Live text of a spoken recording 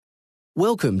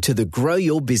Welcome to the Grow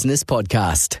Your Business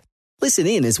podcast. Listen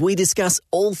in as we discuss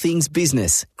all things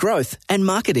business, growth and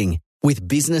marketing with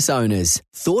business owners,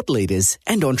 thought leaders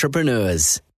and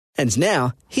entrepreneurs. And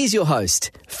now, here's your host,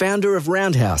 founder of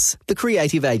Roundhouse, the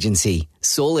creative agency,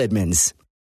 Saul Edmonds.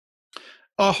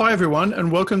 Oh, hi everyone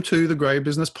and welcome to the Grow Your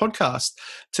Business podcast.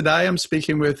 Today I'm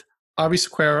speaking with Avi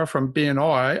Sequeira from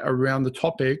BNI around the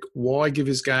topic, why give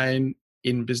is gain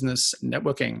in business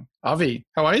networking. Avi,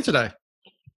 how are you today?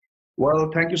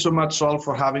 Well, thank you so much, Saul,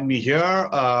 for having me here.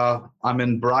 I'm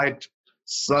in bright,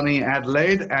 sunny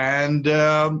Adelaide and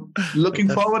looking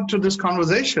forward to this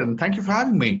conversation. Thank you for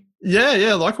having me.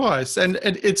 Yeah, likewise. And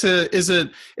is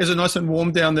it nice and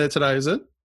warm down there today, is it?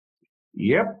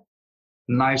 Yep.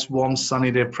 Nice, warm, sunny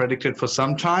day predicted for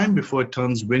some time before it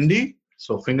turns windy.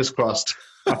 So fingers crossed.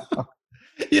 Yeah,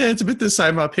 it's a bit the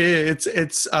same up here.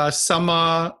 It's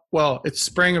summer. Well, it's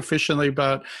spring officially,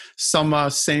 but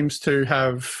summer seems to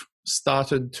have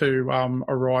started to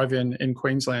arrive in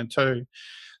Queensland too.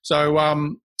 So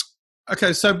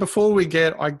okay, so before I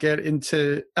get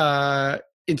into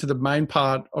the main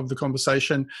part of the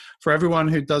conversation, for everyone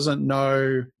who doesn't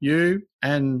know you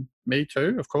and me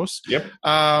too, of course, yep.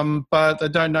 But they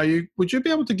don't know you, would you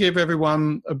be able to give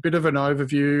everyone a bit of an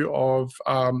overview of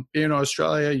BNI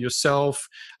Australia, yourself,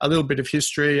 a little bit of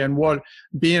history and what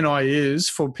BNI is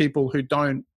for people who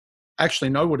don't actually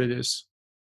know what it is?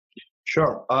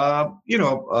 Sure.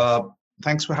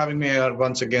 Thanks for having me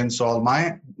once again, Saul.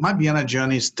 My BNI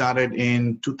journey started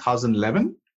in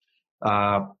 2011.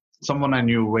 Someone I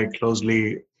knew very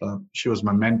closely, she was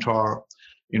my mentor,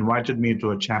 invited me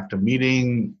to a chapter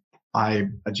meeting. I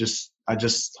just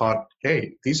thought,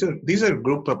 hey, these are a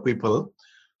group of people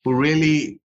who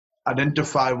really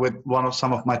identify with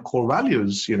some of my core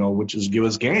values, which is give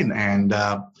us gain. And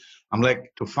I'm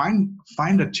like, to find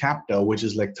a chapter which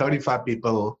is like 35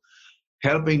 people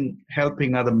helping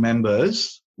other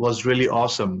members was really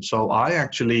awesome. So I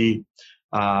actually,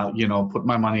 put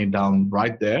my money down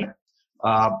right there.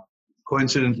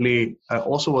 Coincidentally, I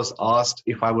also was asked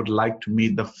if I would like to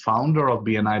meet the founder of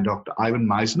BNI, Dr. Ivan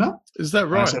Misner. Is that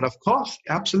right? And I said, of course,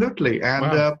 absolutely. And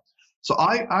wow. So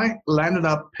I landed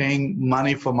up paying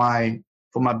money for my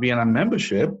BNI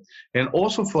membership and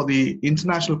also for the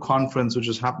international conference, which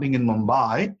was happening in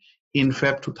Mumbai in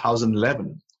Feb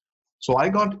 2011. So I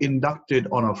got inducted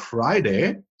on a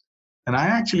Friday, and I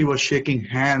actually was shaking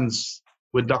hands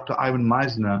with Dr. Ivan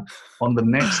Misner on the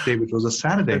next day, which was a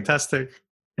Saturday. Fantastic.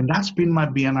 And that's been my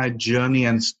BNI journey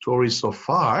and story so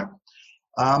far.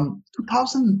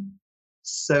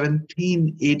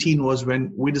 2017, 18 was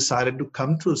when we decided to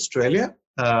come to Australia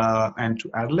and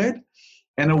to Adelaide.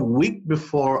 And a week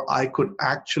before I could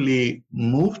actually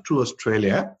move to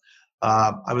Australia,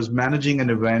 I was managing an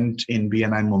event in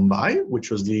BNI Mumbai, which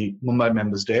was the Mumbai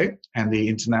Members Day, and the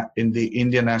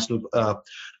India National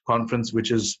Conference,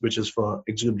 which is for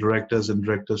executive directors and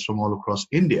directors from all across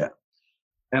India.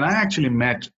 And I actually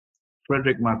met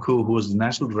Frederick Marcoux, who was the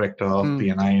national director of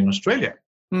BNI in Australia.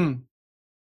 And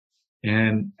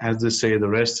as they say, the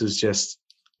rest is just,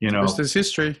 the rest is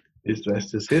history. The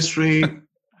rest is history.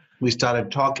 We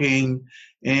started talking,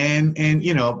 and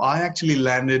I actually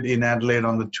landed in Adelaide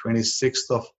on the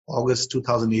 26th of August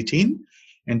 2018,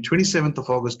 and 27th of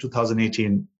August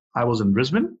 2018 I was in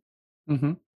Brisbane,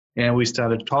 and we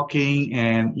started talking,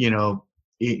 and in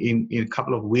a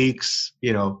couple of weeks,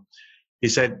 he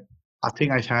said, I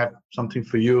think I have something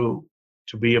for you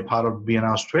to be a part of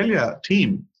BNI Australia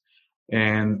team,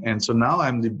 and so now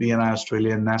I'm the BNI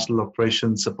Australia National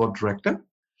Operations Support Director.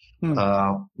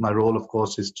 My role, of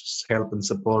course, is to help and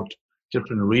support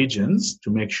different regions to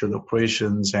make sure the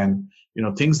operations and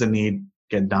things they need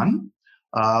get done.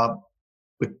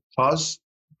 Because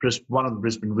one of the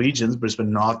Brisbane regions,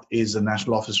 Brisbane North, is a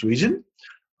national office region.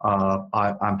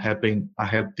 I help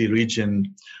the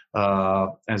region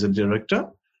as a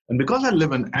director, and because I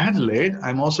live in Adelaide,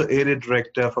 I'm also area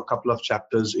director for a couple of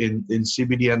chapters in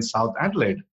CBD and South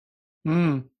Adelaide.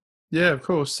 Yeah, of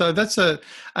course. So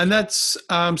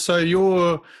so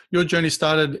your journey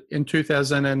started in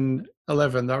 2011,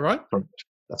 is that right? Correct.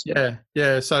 That's yeah.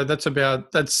 So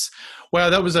wow.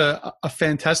 That was a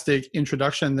fantastic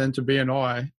introduction then to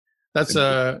BNI. Was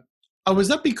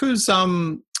that because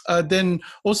then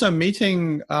also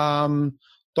meeting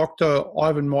Dr.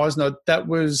 Ivan Misner? That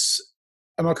was,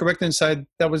 am I correct in saying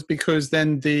that was because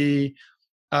then the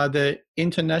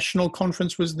international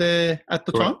conference was there at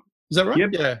the time? Is that right? Yep.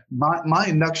 Yeah. My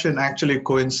induction actually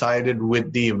coincided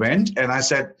with the event, and I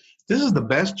said, this is the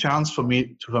best chance for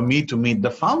me to meet the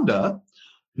founder,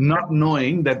 not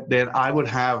knowing that I would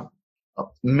have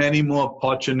many more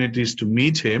opportunities to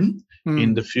meet him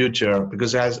in the future,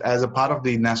 because as a part of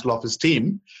the national office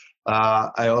team,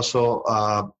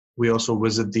 we also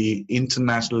visit the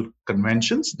international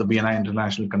conventions, the BNI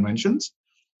international conventions.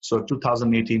 So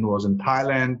 2018 was in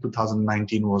Thailand,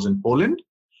 2019 was in Poland,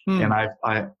 and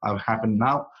I've happened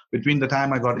now, between the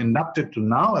time I got inducted to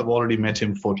now, I've already met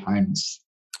him 4 times.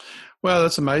 Well,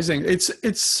 that's amazing.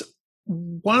 It's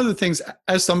one of the things,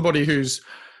 as somebody who's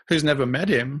never met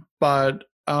him, but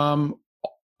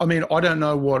I mean, I don't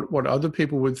know what other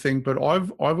people would think, but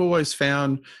I've always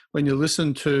found when you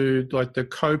listen to like the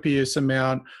copious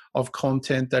amount of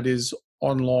content that is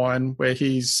online, where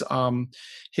he's on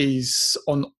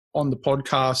the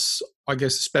podcasts, I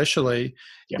guess especially,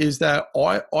 is that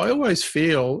I always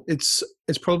feel it's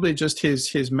probably just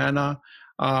his manner.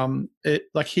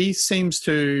 Like he seems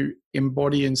to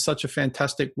embody in such a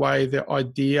fantastic way the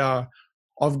idea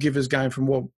of Givers Gain from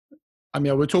what, I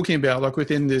mean, we're talking about like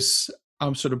within this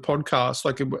sort of podcast,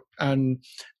 like, and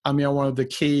I mean, one of the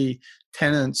key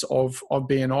tenets of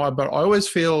BNI, but I always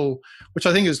feel, which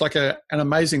I think is like an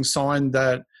amazing sign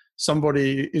that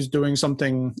somebody is doing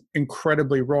something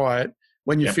incredibly right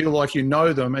when you feel like you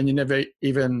know them and you never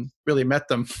even really met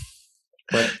them.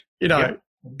 But you know,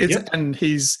 and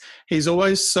he's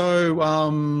always so,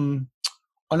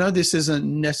 I know this isn't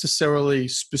necessarily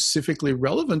specifically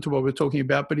relevant to what we're talking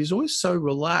about, but he's always so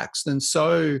relaxed and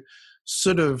so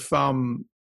sort of, I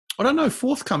don't know,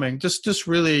 forthcoming, just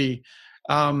really,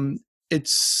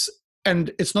 it's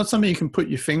not something you can put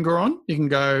your finger on. You can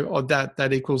go, oh,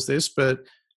 that equals this. But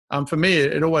for me,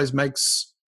 it always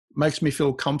makes me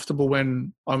feel comfortable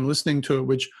when I'm listening to it,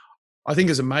 which I think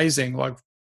is amazing. Like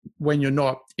when you're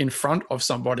not in front of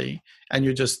somebody and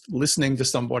you're just listening to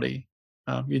somebody,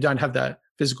 you don't have that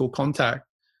physical contact.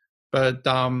 But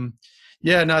no,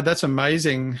 that's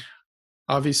amazing,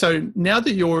 Avi. So now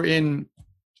that you're in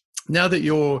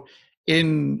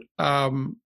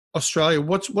Australia,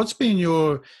 what's been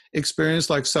your experience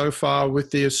like so far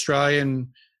with the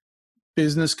Australian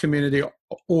business community,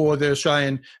 or the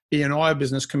Australian BNI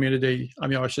business community? I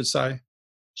mean, I should say.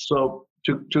 So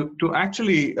to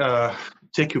actually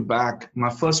take you back, my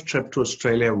first trip to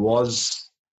Australia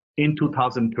was in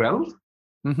 2012.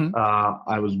 Mm-hmm.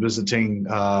 I was visiting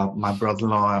my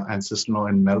brother-in-law and sister-in-law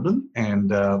in Melbourne,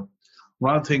 and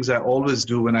one of the things I always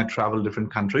do when I travel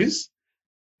different countries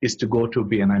is to go to a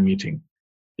BNI meeting.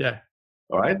 Yeah.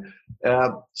 All right.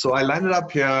 So I landed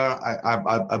up here.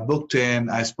 I booked in.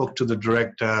 I spoke to the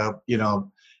director,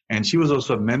 and she was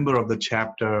also a member of the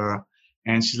chapter.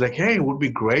 And she's like, "Hey, it would be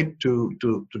great to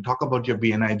talk about your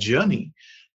BNI journey."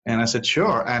 And I said,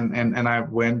 "Sure." And I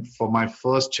went for my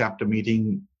first chapter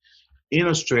meeting in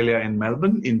Australia, in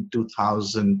Melbourne, in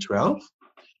 2012.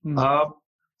 I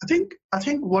think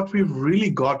what we've really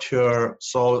got here,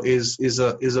 Saul, is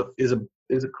a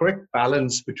correct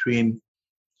balance between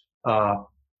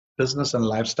business and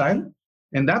lifestyle,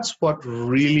 and that's what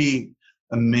really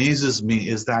amazes me.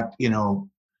 Is that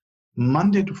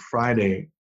Monday to Friday,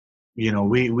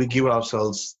 we give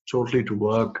ourselves totally to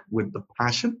work with the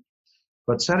passion,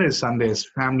 but Saturday, Sunday is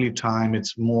family time.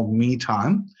 It's more me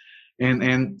time,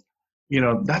 and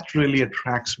that really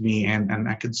attracts me, and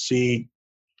I can see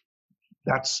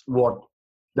that's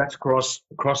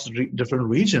across different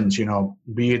regions,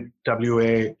 be it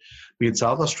WA, be it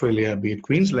South Australia, be it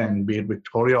Queensland, be it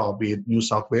Victoria, or be it New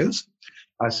South Wales.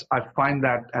 I find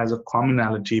that as a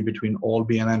commonality between all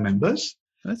BNI members.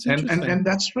 That's interesting. And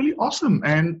that's really awesome.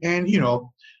 And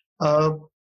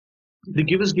the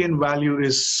Givers Gain value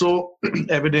is so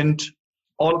evident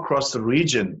all across the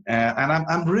region. And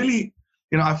I'm really,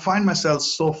 I find myself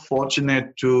so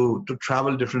fortunate to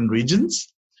travel different regions.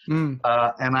 And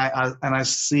I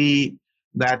see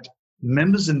that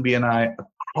members in BNI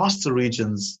across the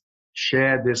regions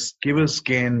share this Givers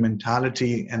Gain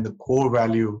mentality and the core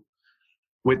value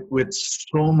with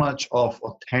so much of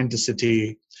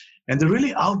authenticity, and they're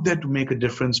really out there to make a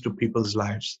difference to people's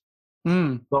lives.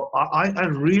 So I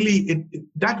really,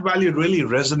 that value really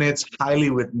resonates highly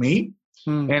with me,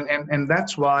 and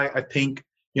that's why I think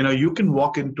you can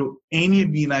walk into any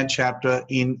BNI chapter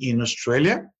in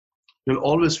Australia. You'll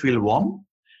always feel warm.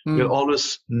 You'll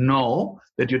always know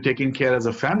that you're taken care as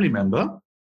a family member,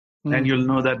 and you'll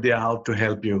know that they're out to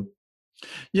help you.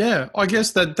 Yeah, I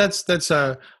guess that's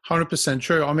 100%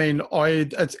 true. I mean,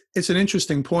 it's an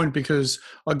interesting point, because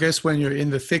I guess when you're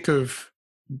in the thick of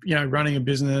running a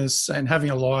business and having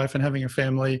a life and having a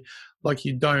family, like,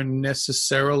 you don't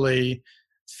necessarily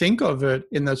think of it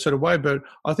in that sort of way. But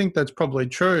I think that's probably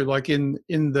true. Like in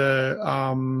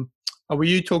the were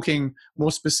you talking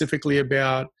more specifically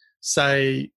about,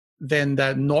 say, then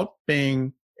that not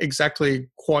being exactly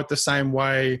quite the same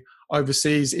way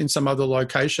overseas in some other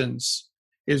locations?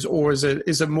 Is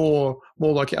it more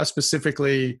like a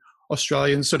specifically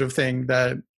Australian sort of thing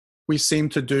that we seem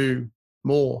to do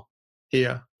more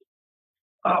here?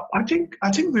 I think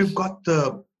we've got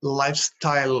the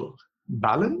lifestyle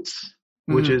balance,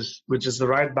 which is the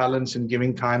right balance in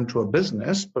giving time to a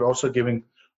business, but also giving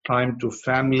time to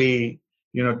family,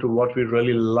 to what we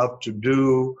really love to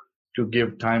do, to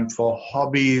give time for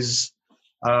hobbies.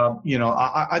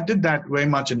 I did that very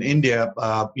much in India,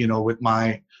 with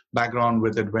my background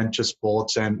with adventure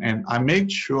sports, and I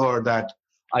made sure that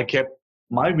I kept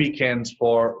my weekends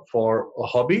for a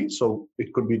hobby. So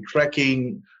it could be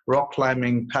trekking, rock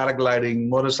climbing, paragliding,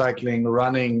 motorcycling,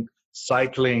 running,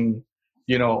 cycling,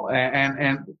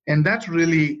 and that's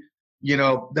really,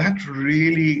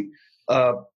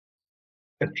 uh,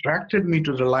 attracted me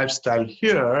to the lifestyle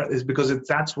here, is because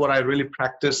that's what I really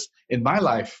practice in my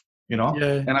life,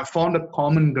 Yeah. and I found a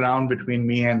common ground between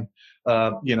me and,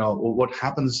 what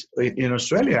happens in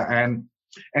Australia, and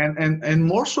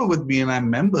more so with BNI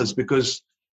members, because,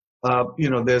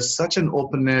 there's such an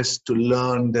openness to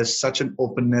learn. There's such an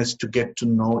openness to get to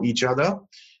know each other.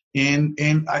 And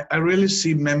I really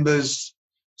see members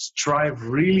strive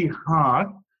really hard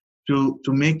to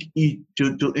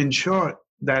ensure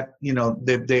that,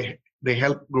 they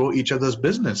help grow each other's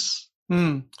business.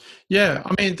 Yeah,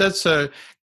 I mean, that's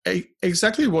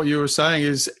exactly what you were saying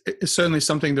is certainly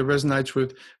something that resonates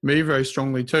with me very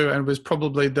strongly too, and was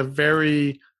probably the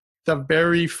very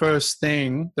first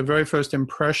thing, the very first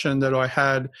impression that I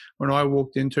had when I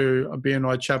walked into a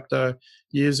BNI chapter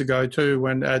years ago too,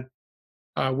 when at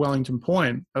Wellington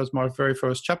Point. That was my very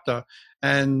first chapter.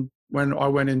 And when I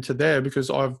went into there, because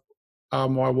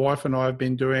my wife and I have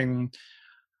been doing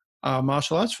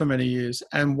martial arts for many years,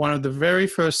 and one of the very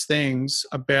first things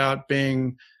about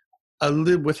being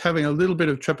having a little bit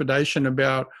of trepidation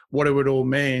about what it would all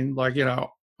mean, like,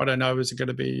 I don't know, is it going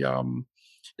to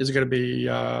be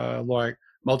like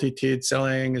multi-tiered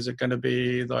selling? Is it going to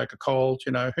be like a cult?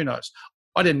 Who knows?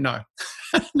 I didn't know.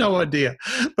 No idea.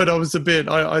 But I was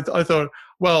I thought,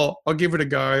 well, I'll give it a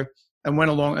go, and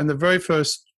went along. And the very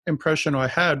first impression I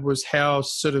had was how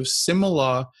sort of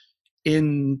similar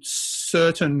in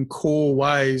certain core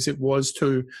ways it was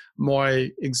to my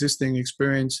existing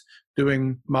experience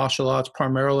doing martial arts,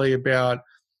 primarily about,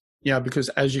 because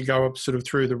as you go up sort of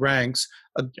through the ranks,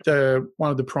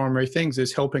 one of the primary things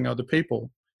is helping other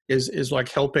people, is like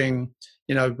helping,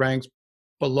 ranks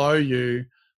below you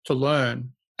to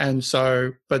learn. And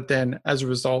so, but then as a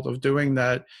result of doing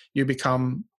that, you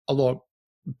become a lot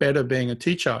better being a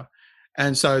teacher.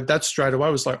 And so that straight away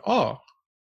was like, oh,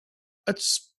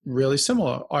 it's really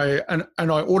similar. And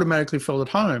I automatically felt at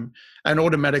home, and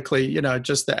automatically,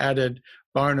 just the added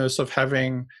bonus of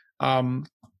having, I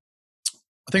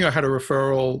think I had a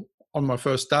referral on my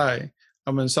first day.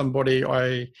 I mean,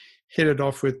 I hit it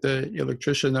off with the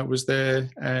electrician that was there,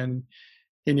 and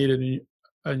he needed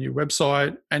a new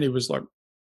website, and he was like,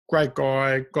 great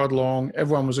guy, got along.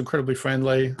 Everyone was incredibly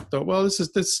friendly. Thought, well, this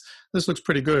looks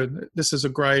pretty good. This is a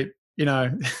great,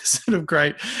 sort of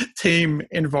great team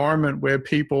environment where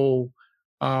people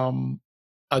are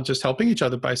just helping each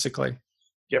other, basically.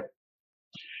 Yep.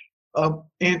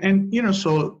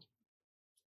 So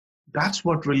that's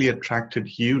what really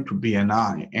attracted you to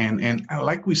BNI. And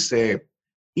like we say,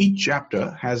 each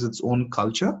chapter has its own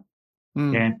culture,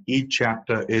 and each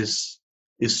chapter is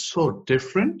so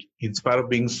different. In spite of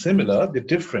being similar, they're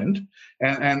different.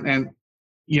 And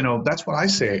that's what I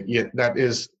say. Yeah,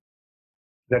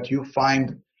 that you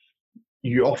find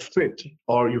your fit,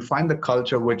 or you find the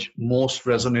culture which most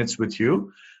resonates with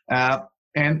you.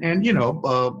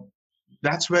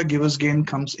 That's where Givers Gain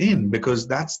comes in, because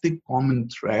that's the common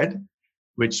thread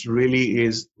which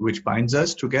binds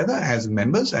us together as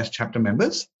members, as chapter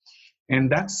members. And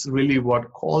that's really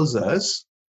what calls us,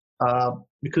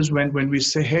 because when we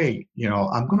say, hey,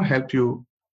 I'm going to help you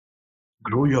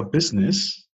grow your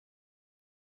business,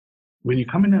 when you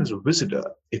come in as a visitor,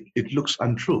 it looks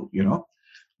untrue,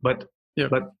 but yeah.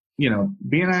 But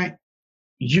BNI,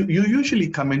 you usually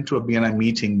come into a BNI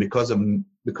meeting because a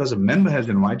member has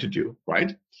invited you,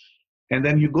 right? And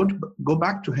then you go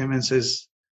back to him and says,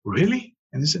 really?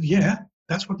 And he said, yeah,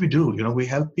 that's what we do. We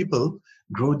help people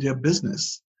grow their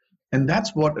business, and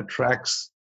that's what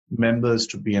attracts members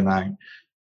to BNI.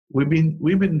 We've been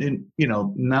in,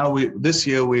 now this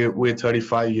year we're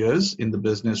 35 years in the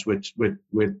business, with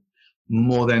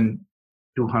more than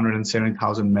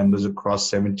 270,000 members across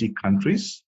 70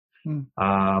 countries.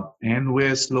 And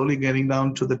we're slowly getting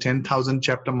down to the 10,000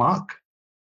 chapter mark.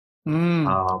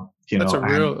 That's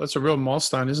a real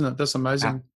milestone, isn't it? That's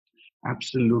amazing.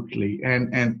 Absolutely.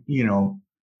 And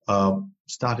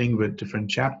starting with different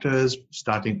chapters,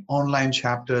 starting online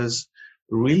chapters,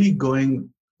 really going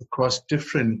across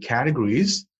different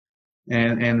categories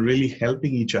and really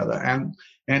helping each other.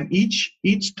 And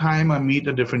each time I meet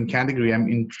a different category, I'm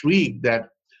intrigued that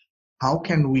how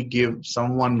can we give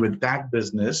someone with that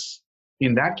business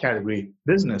in that category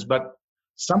business? But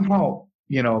somehow,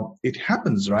 it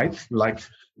happens, right? Like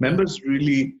members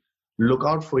really look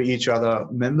out for each other.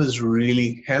 Members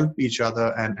really help each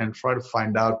other and try to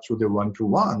find out through their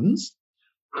one-to-ones,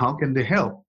 how can they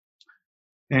help?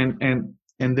 And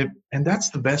that's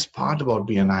the best part about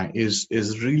BNI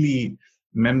is really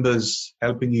members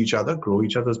helping each other grow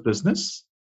each other's business.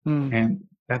 And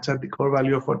that's at the core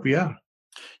value of what we are.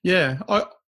 Yeah.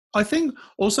 I think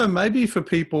also maybe for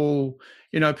people,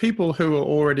 people who are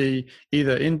already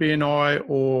either in BNI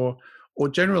or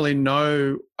generally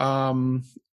know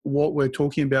what we're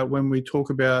talking about when we talk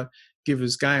about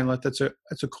Givers Gain, like that's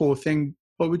a core thing.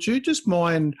 But would you just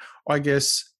mind, I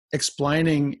guess,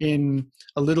 explaining in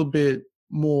a little bit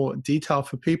more detail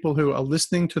for people who are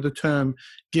listening to the term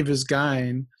Givers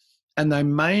Gain, and they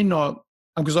may not,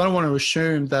 because I don't want to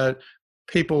assume that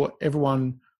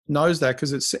everyone knows that,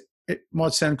 because it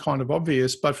might sound kind of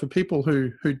obvious, but for people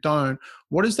who don't,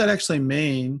 what does that actually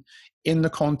mean in the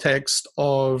context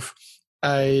of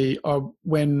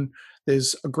when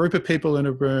there's a group of people in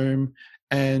a room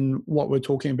and what we're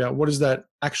talking about? What does that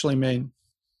actually mean?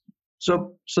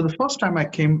 So the first time I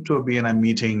came to a BNI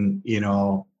meeting,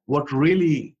 what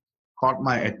really caught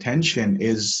my attention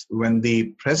is when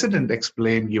the president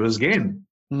explained Givers Gain.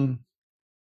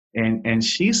 And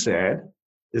she said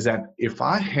is that if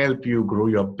I help you grow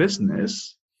your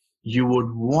business, you would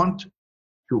want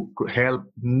to help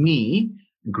me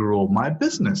grow my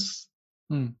business.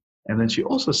 And then she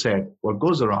also said, what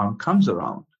goes around comes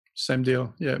around. Same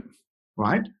deal. Yeah.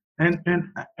 Right. And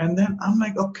then I'm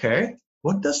like, okay,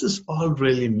 what does this all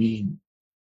really mean?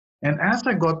 And as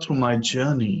I got through my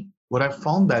journey, what I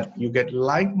found that you get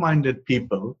like-minded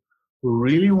people who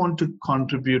really want to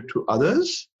contribute to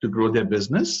others to grow their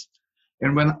business.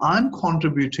 And when I'm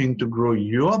contributing to grow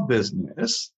your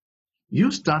business,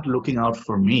 you start looking out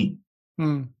for me.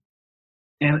 And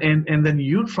then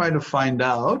you try to find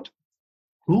out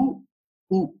who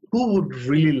would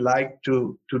really like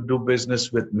to do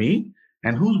business with me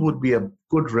and who would be a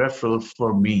good referral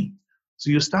for me.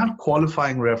 So you start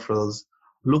qualifying referrals,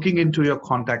 looking into your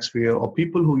contact sphere or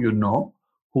people who you know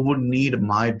who would need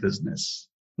my business.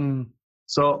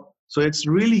 So it's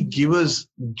really Givers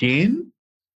Gain,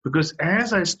 because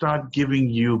as I start giving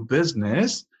you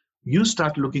business, you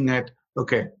start looking at,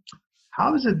 okay,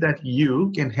 how is it that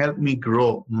you can help me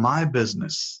grow my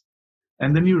business?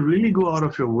 And then you really go out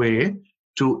of your way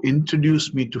to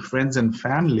introduce me to friends and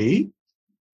family,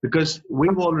 because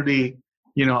I've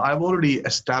already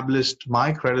established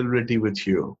my credibility with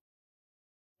you.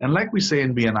 And like we say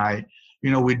in BNI,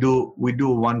 we do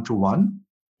one-to-one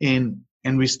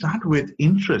and we start with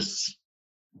interests,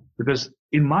 because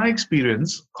in my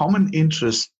experience, common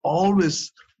interests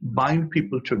always bind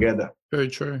people together. Very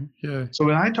true. Yeah. So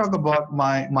when I talk about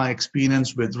my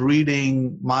experience with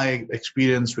reading, my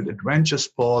experience with adventure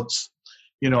sports,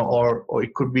 or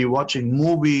it could be watching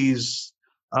movies,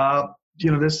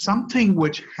 there's something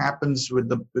which happens with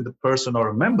the person or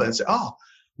a member and say, oh,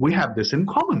 we have this in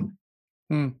common.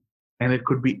 And it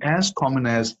could be as common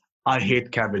as I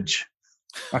hate cabbage.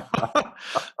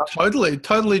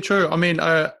 Totally true. I mean,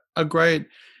 a great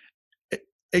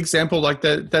example like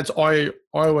that. I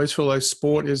always feel like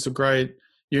sport is a great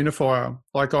unifier.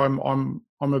 Like I'm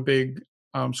a big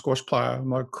squash player.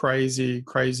 I'm a crazy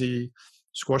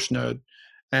squash nerd,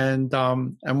 and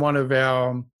one of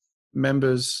our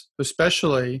members,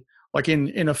 especially, like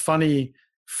in a funny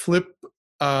flip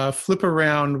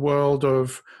around world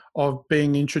of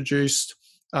being introduced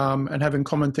and having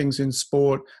common things in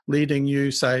sport, leading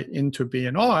you, say, into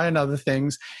BNI and other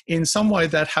things. In some way,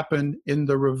 that happened in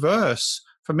the reverse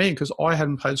for me, because I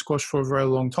hadn't played squash for a very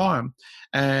long time,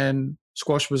 and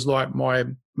squash was like my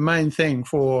main thing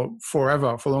for a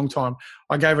long time.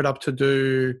 I gave it up to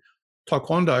do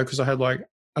taekwondo because I had like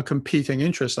a competing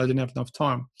interest. I didn't have enough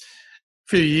time. A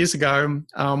few years ago,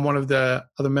 one of the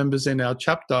other members in our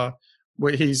chapter,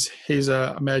 where he's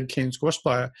a mad keen squash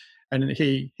player, and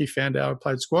he found out I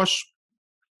played squash,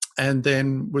 and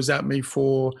then was at me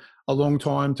for a long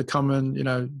time to come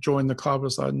and join the club. I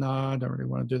was like, no, I don't really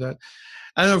want to do that.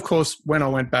 And of course, when I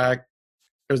went back,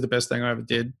 it was the best thing I ever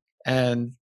did.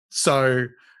 And so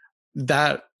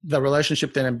that the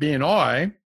relationship then in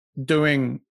BNI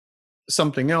doing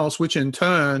something else, which in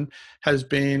turn has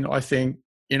been, I think,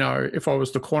 if I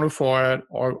was to quantify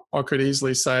it, I could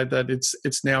easily say that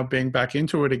it's now being back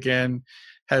into it again,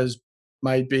 has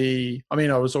made me, I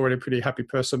mean, I was already a pretty happy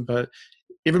person, but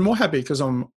even more happy because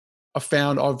I've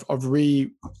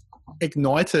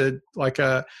reignited like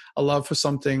a love for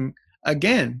something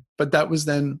again. But that was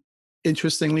then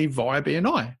interestingly via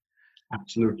BNI.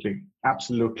 Absolutely.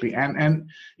 And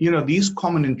these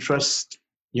common interests,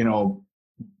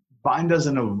 bind us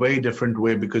in a very different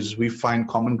way because we find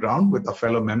common ground with our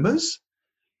fellow members.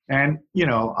 And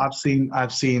I've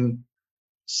seen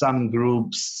some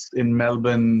groups in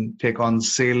Melbourne take on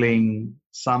sailing,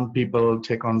 some people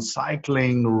take on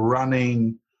cycling,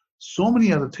 running, so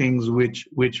many other things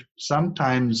which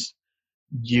sometimes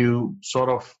you sort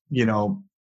of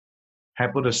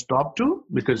have put a stop to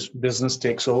because business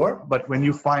takes over. But when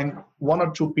you find one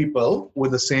or two people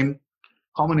with the same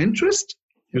common interest,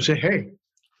 you say, hey,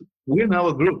 we're now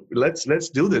a group, let's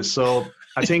do this. So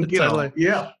I think Totally.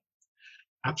 yeah,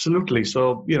 absolutely.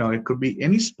 So it could be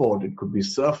any sport, it could be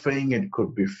surfing, it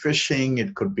could be fishing,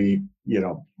 it could be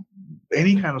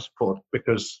any kind of sport,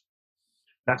 because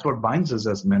that's what binds us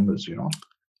as members.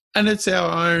 And it's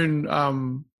our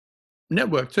own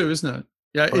network too, isn't it?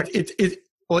 Yeah,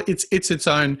 it's its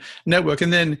own network.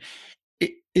 And then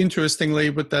interestingly,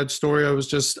 with that story I was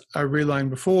just relaying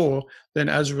before, then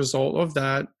as a result of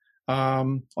that,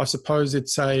 I suppose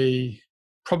it's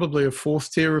probably a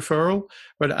fourth tier referral,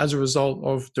 but as a result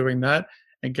of doing that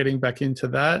and getting back into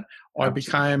that, I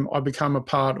became a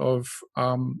part of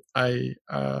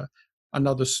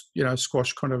another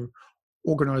squash kind of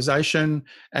organization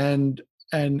and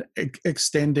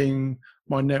extending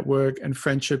my network and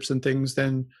friendships and things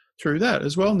then through that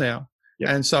as well now.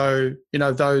 Yeah. And so,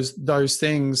 those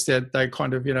things that they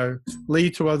kind of,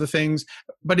 lead to other things,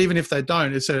 but even if they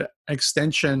don't, it's an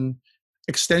extension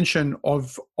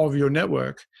of your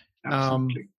network.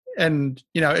 Absolutely. And,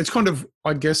 it's kind of,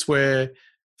 I guess, where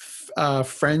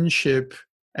friendship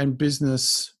and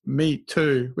business meet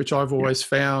too, which I've always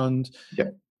found. Yeah.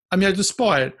 I mean,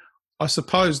 despite, I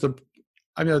suppose, the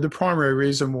primary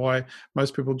reason why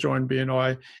most people join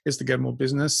BNI is to get more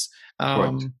business.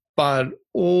 Right. But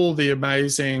all the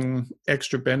amazing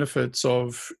extra benefits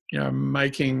of,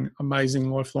 making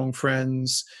amazing lifelong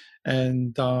friends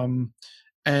and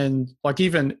like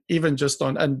even just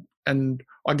on, and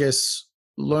I guess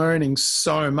learning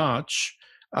so much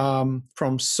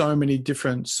from so many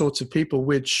different sorts of people,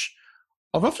 which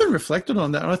I've often reflected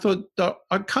on that. And I thought that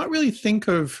I can't really think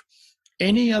of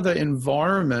any other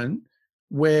environment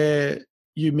where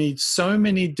you meet so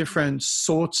many different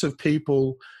sorts of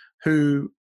people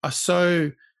who are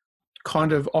so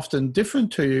kind of often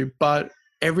different to you, but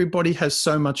everybody has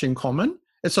so much in common.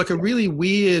 It's like a really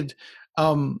weird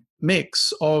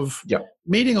mix of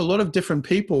meeting a lot of different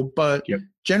people, but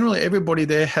generally everybody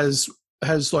there has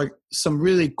like some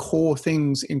really core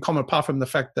things in common, apart from the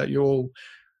fact that you're all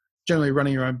generally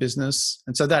running your own business.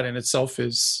 And so that in itself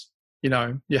is, you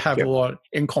have a lot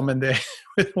in common there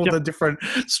with all the different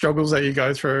struggles that you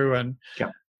go through. And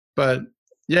but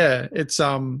yeah, it's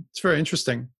very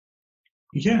interesting.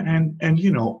 Yeah, and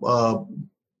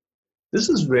this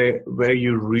is where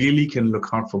you really can look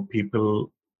out for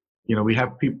people. We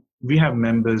have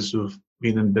members who've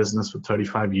been in business for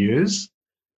 35 years,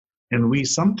 and we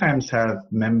sometimes have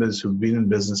members who've been in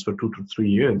business for 2 to 3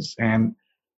 years, and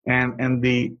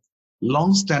the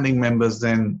long-standing members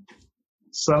then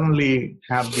suddenly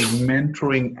have the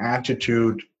mentoring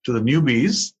attitude to the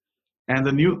newbies, and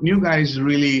the new guys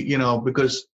really,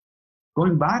 because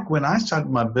going back when I started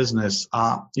my business,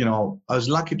 I was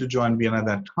lucky to join BNI at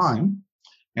that time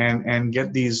and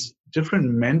get these different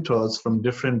mentors from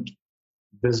different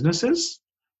businesses,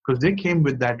 because they came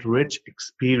with that rich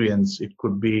experience. It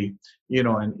could be,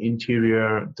 an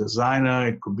interior designer,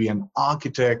 it could be an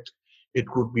architect, it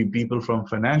could be people from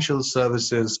financial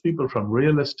services, people from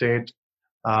real estate,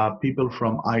 people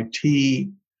from IT,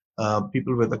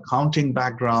 people with accounting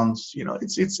backgrounds.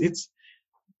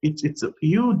 It's a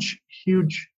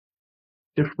huge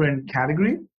different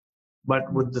category,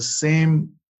 but with the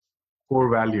same core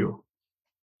value.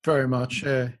 Very much,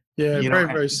 yeah,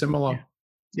 very similar.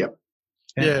 Yep.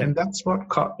 And that's what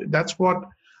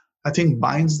I think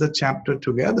binds the chapter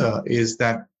together, is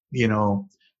that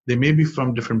they may be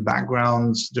from different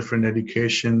backgrounds, different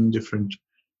education, different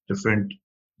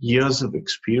years of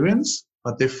experience,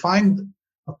 but they find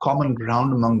a common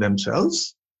ground among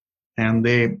themselves. And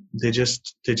they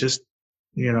just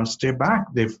stay back.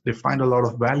 They find a lot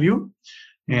of value,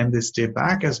 and they stay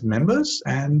back as members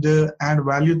and add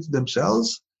value to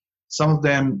themselves. Some of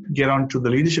them get onto the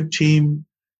leadership team.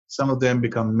 Some of them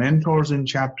become mentors in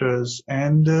chapters.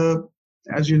 And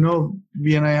as you know,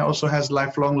 BNI also has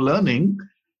lifelong learning,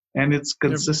 and it's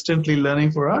consistently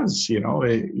learning for us.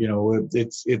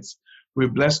 We're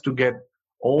blessed to get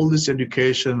all this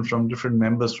education from different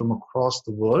members from across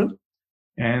the world.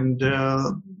 And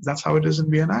that's how it is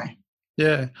in BNI.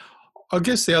 Yeah. I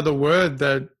guess the other word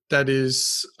that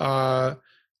is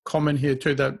common here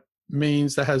too, that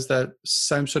has that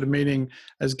same sort of meaning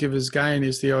as givers gain,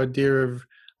 is the idea of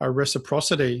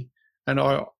reciprocity. And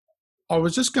I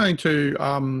was just going to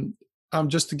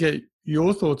just to get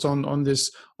your thoughts on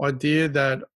this idea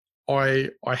that I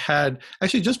had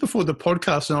actually just before the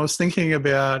podcast, and I was thinking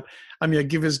about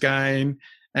givers gain,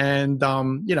 and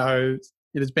it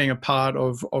is being a part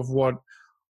of what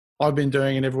I've been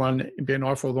doing and everyone in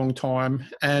BNI for a long time.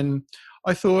 And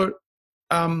I thought,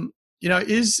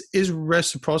 is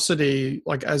reciprocity,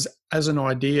 like as an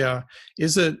idea,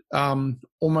 is it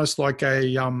almost like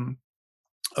a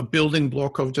building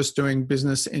block of just doing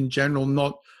business in general,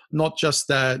 not just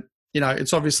that,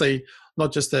 it's obviously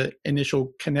not just the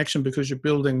initial connection because you're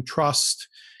building trust,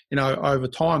 over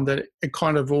time, that it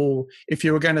kind of all, if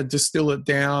you were going to distill it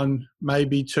down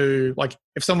maybe to, like,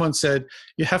 if someone said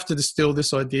you have to distill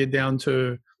this idea down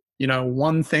to,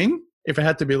 one thing, if it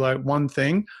had to be like one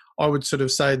thing, I would sort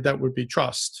of say that would be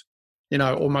trust,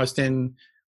 almost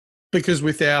because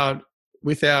without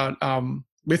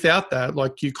that,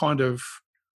 like, you kind of,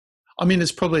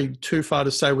 it's probably too far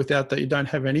to say without that you don't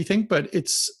have anything, but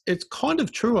it's kind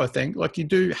of true, I think. Like,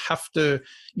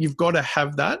 you've got to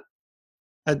have that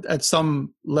at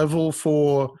some level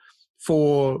for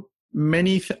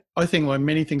many, I think, like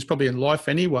many things probably in life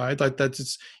anyway, like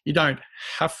you don't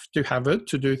have to have it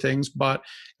to do things, but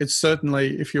it's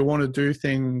certainly, if you want to do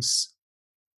things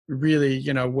really,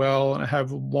 well, and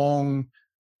have long-term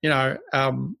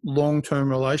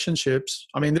relationships.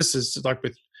 This is like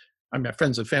with,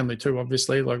 friends and family too,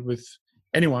 obviously, like with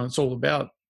anyone, it's all about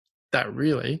that,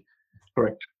 really.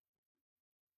 Correct.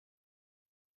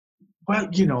 Well,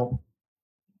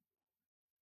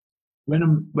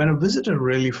 when a visitor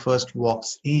really first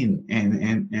walks in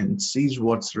and sees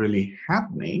what's really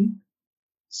happening,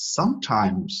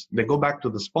 sometimes they go back to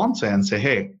the sponsor and say,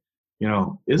 hey,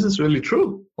 is this really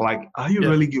true? Like, are you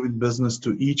really giving business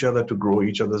to each other to grow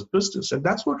each other's business? And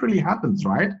that's what really happens,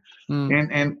 right?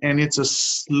 And it's a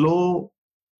slow,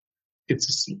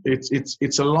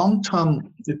 it's a long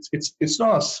term, it's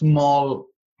not a small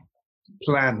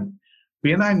plan.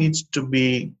 BNI needs to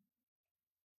be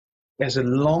as a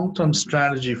long-term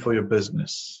strategy for your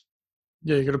business.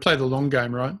 Yeah, you got to play the long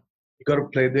game, right? You got to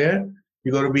play there.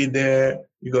 You got to be there.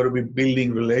 You got to be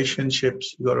building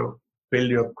relationships. You got to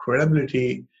build your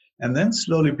credibility, and then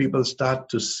slowly people start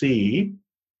to see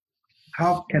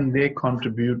how can they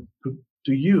contribute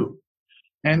to you,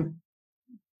 and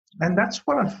that's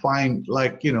what I find.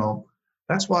 Like,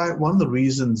 that's why one of the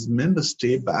reasons members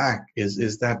stay back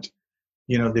is that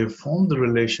they form the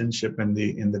relationship in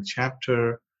the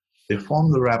chapter. They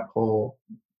form the rapport,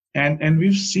 and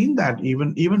we've seen that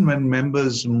even when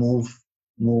members move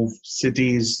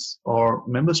cities or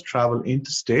members travel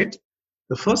interstate,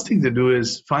 the first thing they do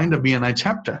is find a BNI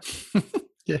chapter.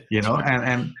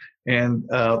 And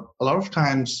a lot of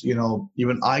times,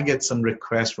 even I get some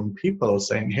requests from people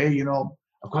saying, hey,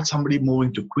 I've got somebody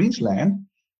moving to Queensland,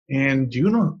 and do you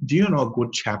know a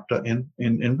good chapter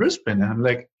in Brisbane? And I'm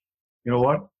like, you know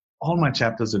what? All my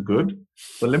chapters are good,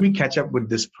 but let me catch up with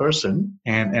this person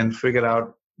and figure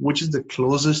out which is the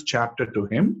closest chapter to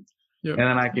him. Yep. And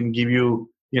then I can give you,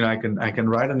 I can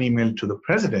write an email to the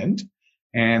president,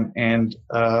 and then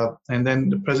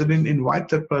the president invite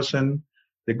that person.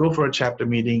 They go for a chapter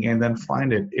meeting and then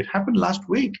find it. It happened last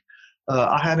week.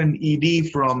 I had an ED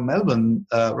from Melbourne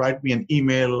write me an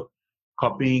email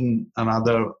copying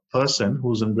another person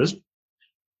who's in Brisbane,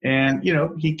 and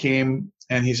he came.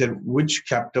 And he said, which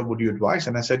chapter would you advise?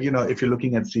 And I said, if you're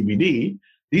looking at CBD,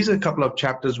 these are a couple of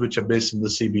chapters which are based in the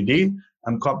CBD.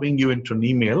 I'm copying you into an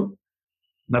email.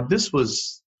 Now, this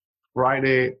was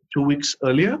Friday, 2 weeks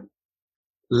earlier.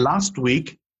 Last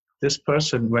week, this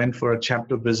person went for a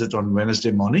chapter visit on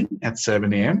Wednesday morning at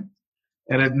 7 a.m.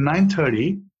 And at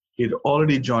 9:30, he'd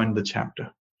already joined the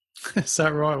chapter. Is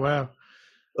that right? Wow.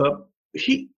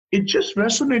 It just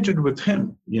resonated with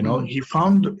him.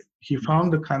 He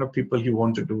found the kind of people he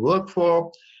wanted to work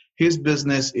for. His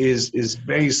business is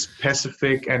very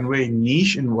specific and very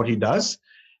niche in what he does.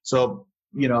 So,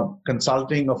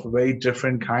 consulting of a very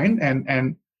different kind.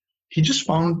 And he just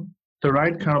found the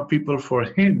right kind of people for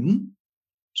him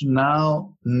to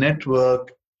now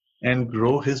network and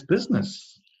grow his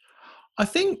business. I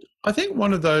think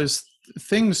one of those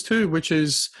things too, which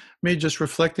is me just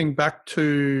reflecting back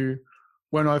to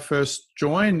when I first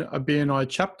joined a BNI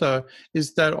chapter,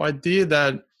 is that idea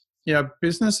that,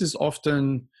 business is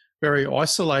often very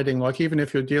isolating. Like, even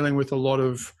if you're dealing with a lot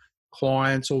of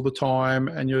clients all the time,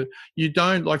 and you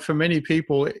don't, like, for many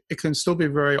people it can still be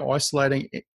very isolating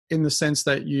in the sense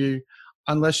that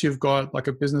unless you've got like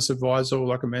a business advisor or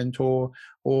like a mentor,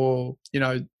 or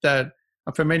that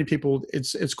for many people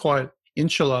it's quite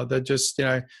insular. They're just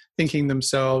thinking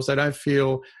themselves. They don't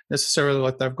feel necessarily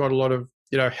like they've got a lot of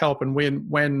help. And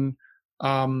when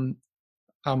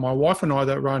my wife and I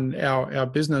that run our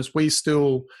business, we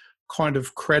still kind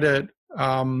of credit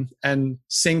and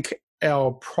sync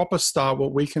our proper start,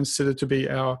 what we consider to be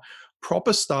our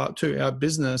proper start to our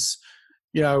business,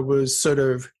 was sort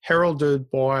of heralded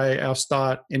by our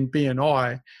start in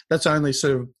BNI. That's only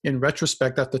sort of in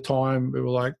retrospect. At the time, we were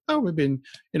like, oh, we've been,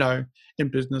 in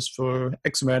business for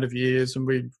X amount of years, and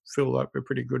we feel like we're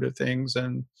pretty good at things.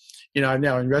 And,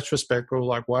 now in retrospect, we're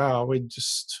like, wow, we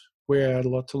had a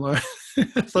lot to learn,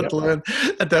 to learn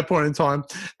at that point in time.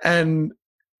 And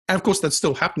of course, that's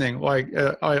still happening. Like,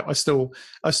 I still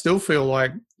feel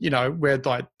like, we're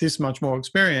like this much more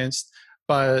experienced,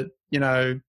 but,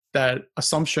 that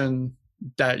assumption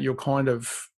that you're kind of,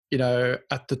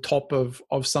 at the top of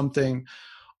something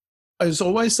is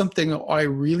always something I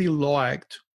really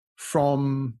liked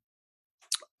from,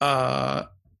 there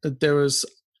was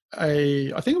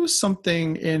I think it was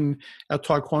something in our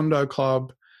Taekwondo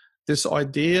club, this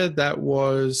idea that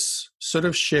was sort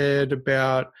of shared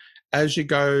about as you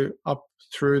go up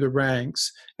through the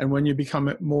ranks and when you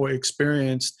become more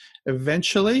experienced,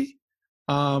 eventually,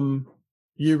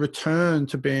 you return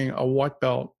to being a white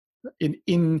belt.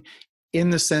 In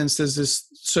the sense, there's this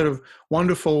sort of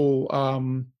wonderful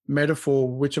metaphor,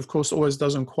 which of course always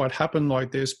doesn't quite happen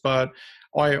like this, but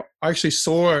I actually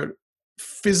saw it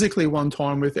physically one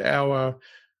time with our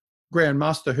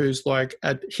grandmaster, who's like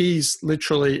he's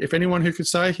literally, if anyone who could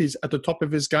say he's at the top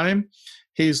of his game,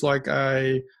 he's like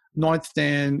a ninth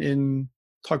dan in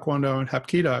Taekwondo and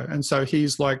Hapkido. And so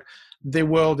he's like the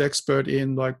world expert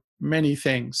in like many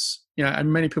things,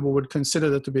 and many people would consider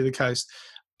that to be the case.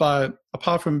 But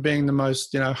apart from being the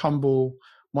most, humble,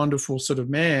 wonderful sort of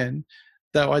man,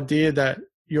 the idea that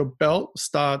your belt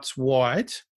starts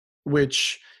white,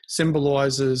 which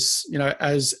symbolizes,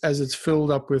 as it's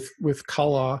filled up with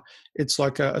color, it's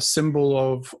like a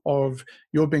symbol of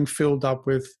you're being filled up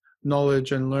with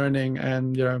knowledge and learning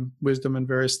and wisdom and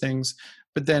various things.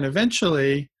 But then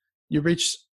eventually you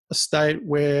reach a state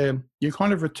where you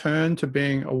kind of return to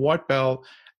being a white belt,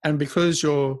 and because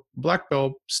your black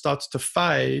belt starts to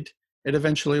fade, it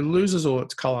eventually loses all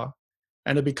its color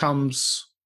and it becomes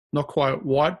not quite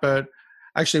white. But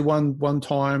actually one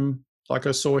time, like,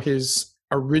 I saw his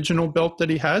original belt that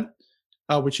he had,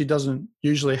 which he doesn't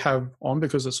usually have on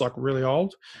because it's like really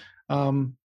old,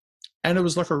 and it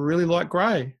was like a really light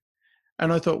gray.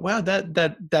 And I thought, wow,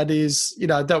 that is,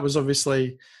 that was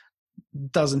obviously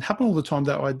doesn't happen all the time,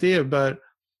 that idea. But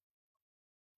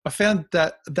I found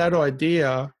that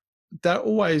idea that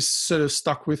always sort of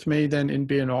stuck with me then in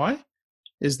BNI,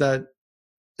 is that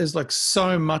there's like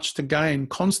so much to gain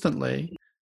constantly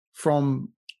from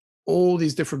all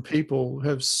these different people who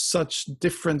have such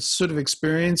different sort of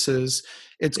experiences.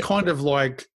 It's kind of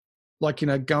like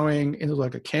going into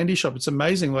like a candy shop. It's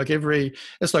amazing. Like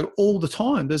it's like all the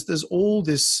time. There's all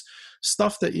this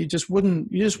stuff that you just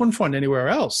wouldn't find anywhere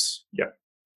else. Yeah.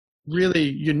 Really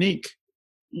unique.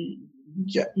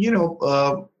 Yeah.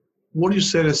 What you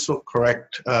said is so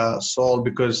correct, Saul,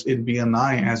 because in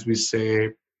BNI, as we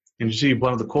say, and you see,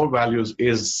 one of the core values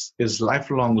is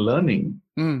lifelong learning.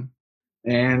 Mm.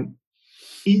 And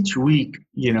each week,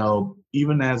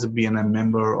 even as a BNI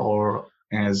member or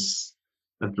as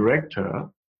a director,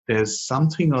 there's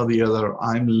something or the other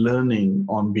I'm learning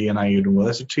on BNI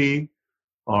University,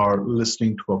 or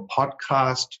listening to a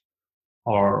podcast,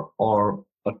 or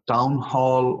a town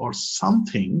hall, or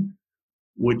something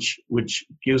which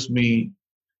gives me,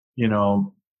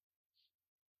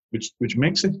 which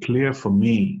makes it clear for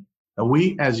me that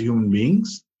we as human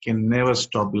beings can never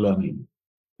stop learning.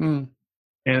 Mm.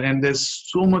 And there's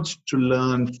so much to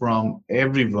learn from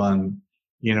everyone.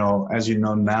 As you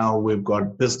know, now we've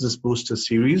got Business Booster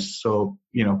series. So,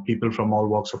 people from all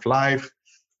walks of life,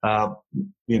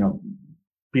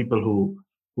 people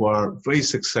who are very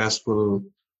successful,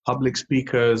 public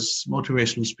speakers,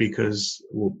 motivational speakers,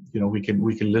 we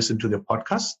can listen to their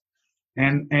podcasts,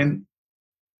 and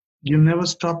you never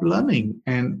stop learning.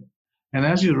 And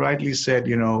as you rightly said,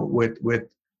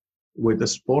 with a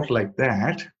sport like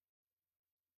that,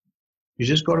 you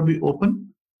just got to be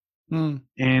open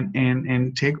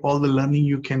and take all the learning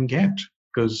you can get,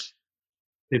 because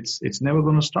it's never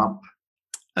going to stop.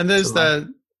 And there's that,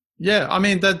 yeah. I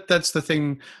mean, that's the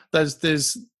thing. There's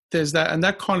that, and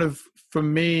that kind of, for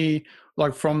me,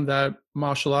 like from that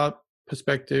martial art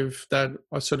perspective that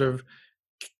I sort of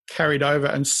carried over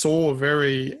and saw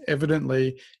very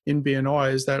evidently in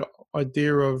BNI is that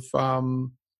idea of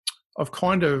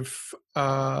kind of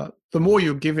the more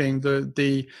you're giving,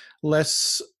 the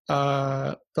less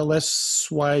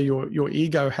sway your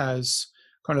ego has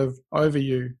kind of over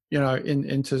you,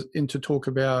 into talk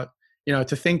about,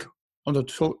 to think on the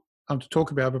talk to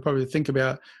talk about, but probably think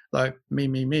about like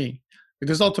me,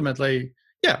 because ultimately,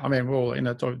 yeah, I mean, we're all in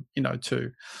it,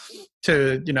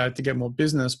 to get more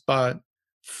business, but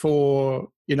for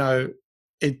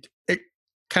it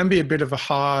can be a bit of a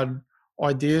hard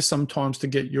idea sometimes to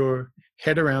get your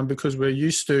head around, because we're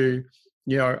used to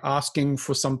asking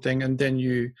for something and then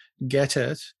you get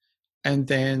it, and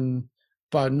then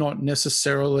but not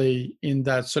necessarily in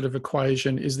that sort of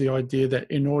equation is the idea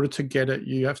that in order to get it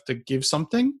you have to give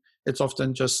something. It's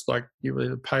often just like you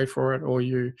either pay for it or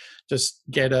you just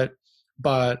get it,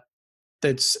 but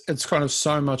it's kind of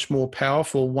so much more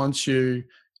powerful once you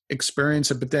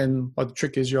experience it. But then the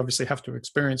trick is you obviously have to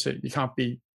experience it. You can't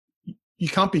be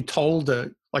told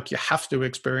it, like you have to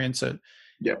experience it.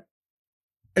 Yeah.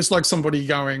 It's like somebody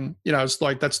going, it's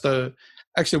like that's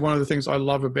actually one of the things I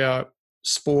love about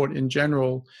sport in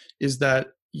general is that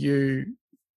you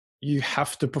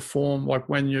have to perform. Like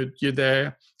when you're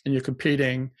there and you're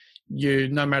competing,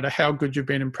 no matter how good you've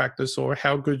been in practice or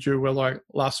how good you were like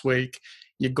last week,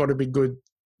 you've got to be good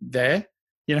there,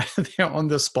 there on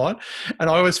the spot. And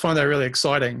I always find that really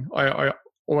exciting. I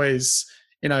always,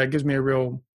 it gives me a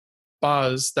real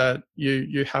buzz that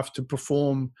you have to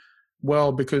perform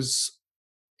well, because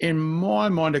in my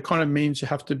mind it kind of means you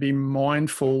have to be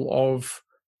mindful of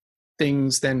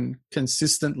things then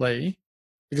consistently,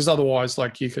 because otherwise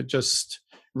like you could just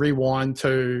rewind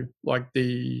to like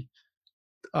the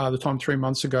time 3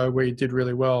 months ago where you did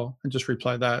really well and just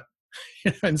replay that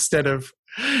instead of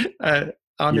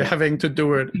you're having to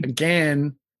do it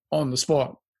again on the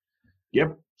spot.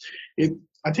 Yep.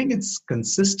 I think it's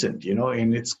consistent,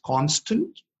 and it's constant,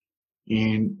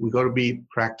 and we got to be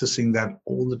practicing that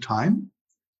all the time.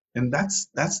 And that's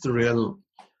the real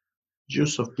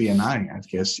juice of BNI, I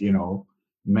guess,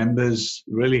 members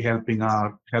really helping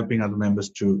other members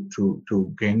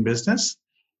to gain business.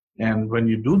 And when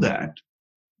you do that,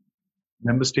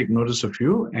 members take notice of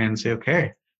you and say,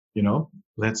 okay,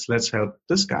 let's help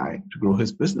this guy to grow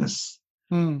his business.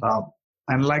 And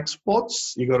like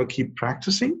sports, you got to keep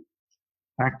practicing,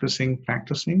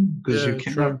 because you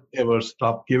cannot ever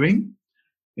stop giving.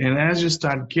 And as you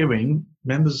start giving,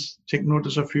 members take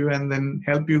notice of you and then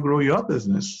help you grow your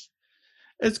business.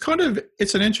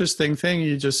 It's an interesting thing.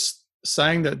 You're just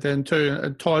saying that then too.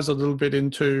 It ties a little bit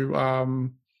into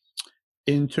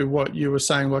what you were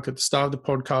saying, like at the start of the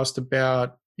podcast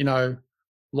about,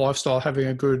 lifestyle, having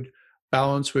a good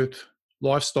balance with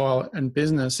lifestyle and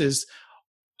business. Is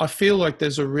I feel like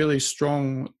there's a really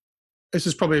strong, this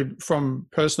is probably from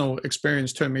personal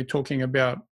experience to me talking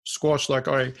about squash, like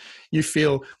you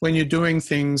feel when you're doing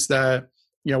things that,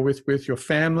 with your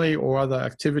family or other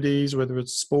activities, whether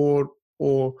it's sport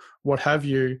or what have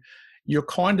you, you're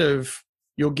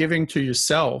giving to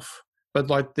yourself, but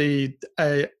like a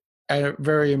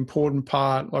very important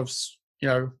part of,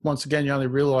 once again, you only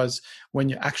realize when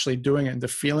you're actually doing it and the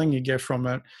feeling you get from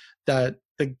it, that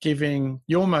the giving,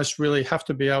 you almost really have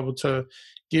to be able to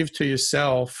give to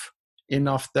yourself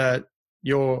enough that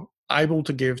you're able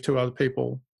to give to other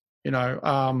people.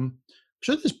 I'm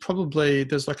sure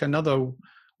there's like another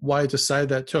way to say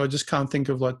that too. I just can't think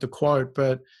of like the quote,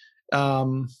 but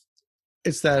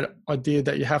it's that idea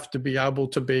that you have to be able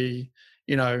to be,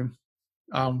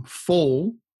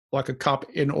 full like a cup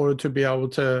in order to be able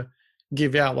to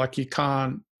give out. Like you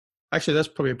can't, actually that's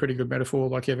probably a pretty good metaphor.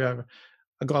 Like if you have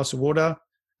a glass of water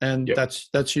and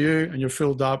that's you and you're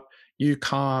filled up, you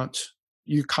can't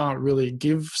really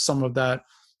give some of that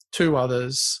to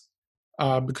others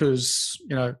because,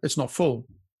 it's not full.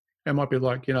 It might be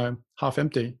like, half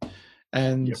empty.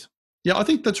 And I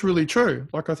think that's really true.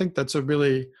 Like, I think that's a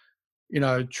really,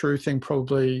 true thing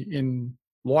probably in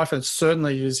life. And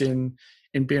certainly is in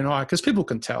BNI, because people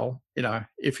can tell,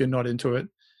 if you're not into it,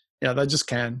 they just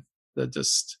can. They're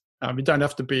just, you don't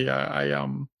have to be a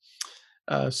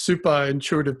super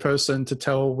intuitive person to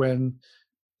tell when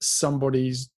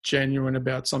somebody's genuine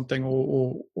about something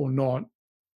or not.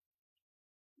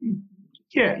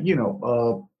 Yeah,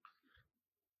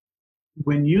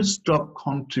 when you stop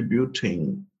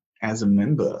contributing as a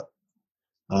member,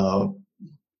 like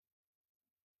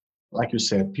you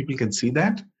said, people can see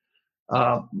that,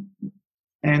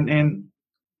 and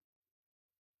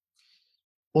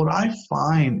what I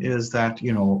find is that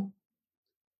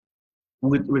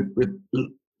with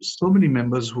so many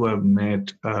members who have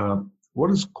met, what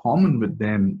is common with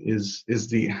them is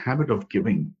the habit of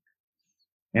giving,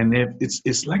 and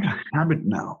it's like a habit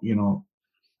now.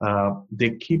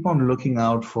 They keep on looking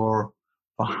out for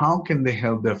how can they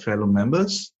help their fellow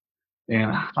members,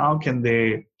 and how can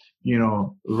they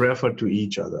refer to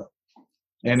each other.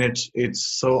 And it's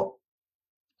so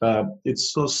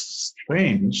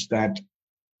strange that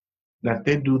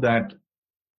they do that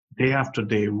day after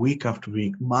day, week after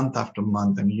week, month after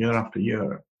month, and year after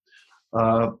year,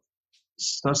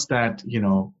 such that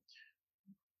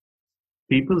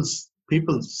people's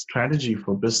strategy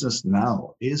for business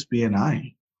now is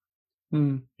BNI.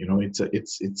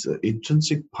 It's an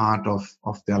intrinsic part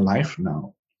of their life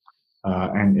now,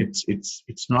 and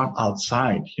it's not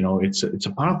outside. It's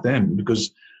a part of them,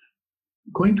 because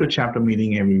going to a chapter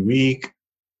meeting every week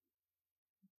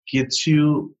gets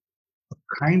you a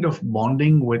kind of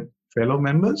bonding with fellow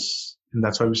members, and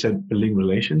that's why we said building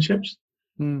relationships.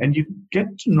 And you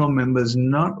get to know members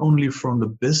not only from the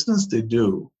business they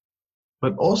do,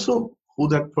 but also who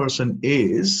that person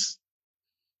is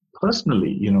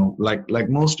personally. Like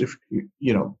most, if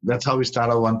that's how we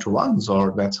start our one-to-ones,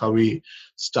 or that's how we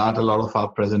start a lot of our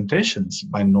presentations,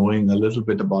 by knowing a little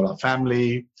bit about our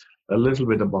family, a little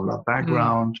bit about our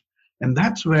background. And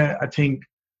that's where I think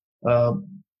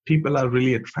people are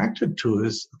really attracted to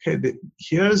is, okay,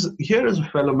 here is a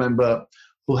fellow member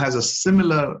who has a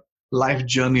similar life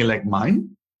journey like mine.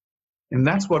 And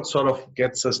that's what sort of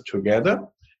gets us together,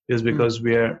 is because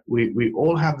we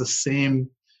all have the same,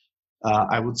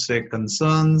 I would say,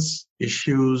 concerns,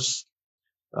 issues,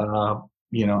 and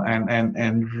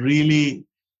really,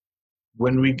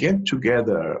 when we get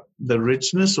together, the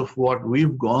richness of what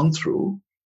we've gone through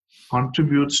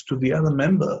contributes to the other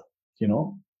member,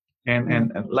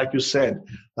 and like you said,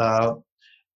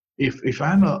 if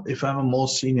I'm a more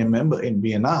senior member in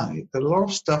BNI, there are a lot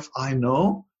of stuff I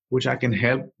know which I can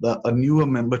help a newer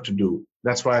member to do.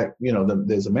 That's why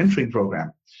there's a mentoring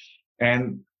program,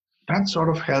 and that sort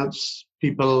of helps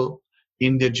people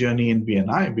in their journey in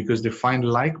BNI, because they find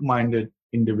like-minded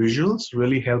individuals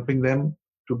really helping them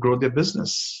to grow their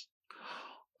business.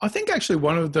 I think actually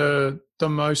one of the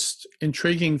most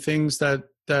intriguing things that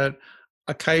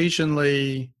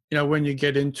occasionally, when you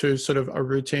get into sort of a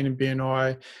routine in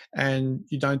BNI and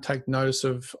you don't take notice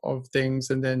of things,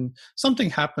 and then something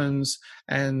happens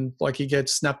and like you get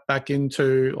snapped back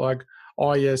into like,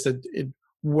 oh yes, it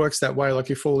works that way. Like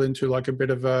you fall into like a bit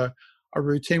of a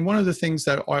routine. One of the things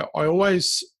that I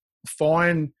always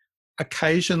find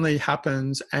occasionally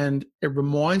happens, and it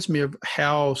reminds me of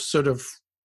how sort of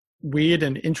weird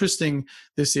and interesting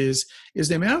this is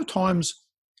the amount of times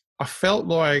I felt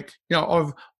like,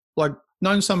 I've like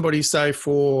known somebody, say,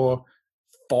 for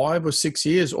 5 or 6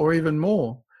 years or even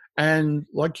more, and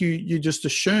like you just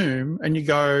assume and you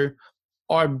go,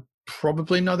 I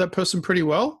probably know that person pretty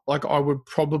well. Like I would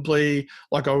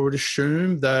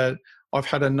assume that I've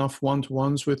had enough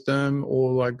one-to-ones with them,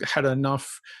 or like had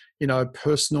enough,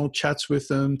 personal chats with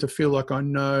them to feel like I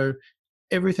know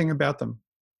everything about them.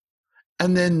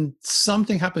 And then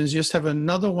something happens, you just have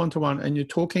another one-to-one and you're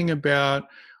talking about,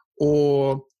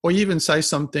 or you even say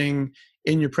something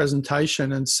in your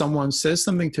presentation and someone says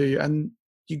something to you and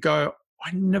you go, I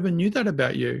never knew that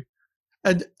about you.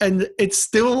 And it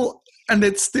still kind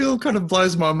of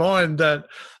blows my mind that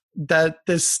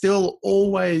there's still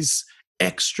always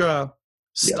extra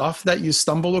stuff that you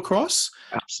stumble across.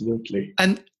 Absolutely.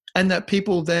 And that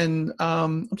people then,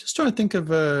 I'm just trying to think of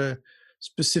a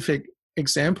specific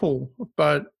example,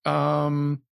 but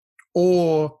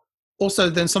or also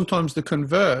then sometimes the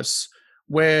converse,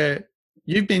 where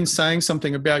you've been saying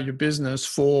something about your business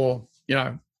for,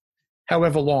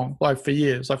 however long, like for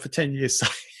years, like for 10 years.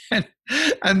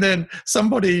 and then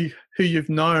somebody who you've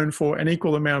known for an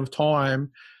equal amount of time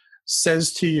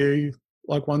says to you,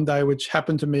 like one day, which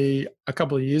happened to me a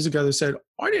couple of years ago, they said,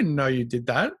 I didn't know you did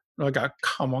that. And I go,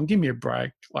 come on, give me a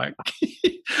break. Like,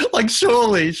 like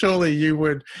surely you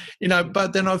would,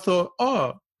 but then I thought,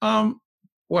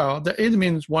 well, that either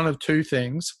means one of two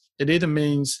things. It either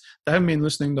means they haven't been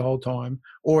listening the whole time,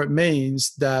 or it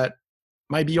means that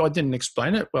maybe I didn't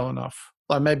explain it well enough.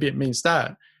 Like maybe it means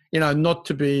that, not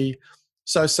to be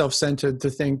so self-centered to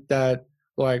think that,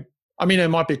 like, I mean, it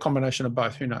might be a combination of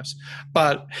both, who knows?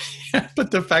 But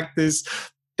the fact is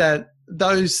that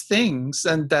those things,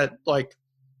 and that like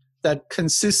that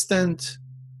consistent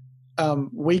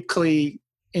weekly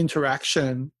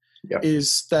interaction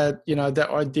is that, that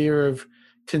idea of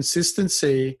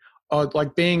consistency,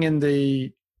 like being in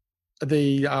the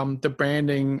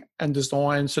branding and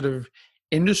design sort of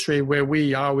industry where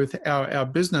we are with our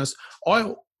business.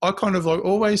 I kind of like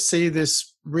always see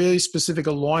this really specific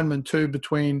alignment too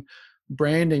between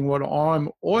branding, what I'm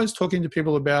always talking to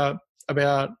people about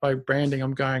like branding,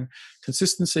 I'm going,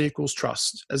 consistency equals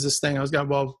trust as this thing. I was going,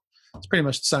 well, it's pretty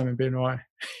much the same in BNI.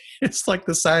 It's like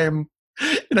the same,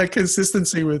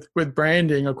 consistency with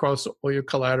branding across all your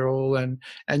collateral and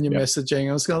your messaging.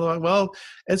 I was going like, well,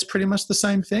 it's pretty much the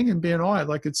same thing in BNI.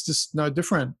 Like, it's just no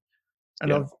different.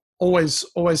 And I've always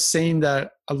seen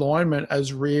that alignment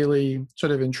as really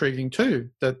sort of intriguing too,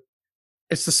 that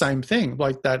it's the same thing.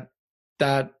 Like that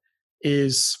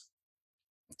is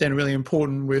then really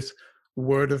important with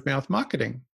word of mouth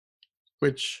marketing,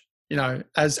 which,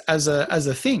 as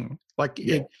a thing, like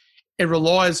it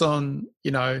relies on,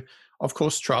 of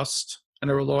course, trust, and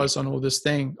it relies on all this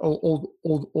thing, all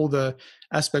the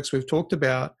aspects we've talked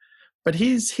about. But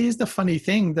here's the funny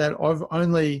thing that I've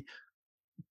only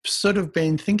sort of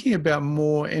been thinking about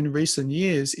more in recent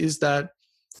years, is that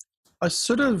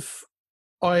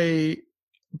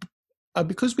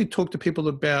because we talk to people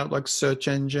about like search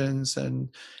engines and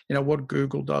what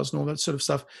Google does and all that sort of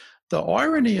stuff, the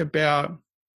irony about,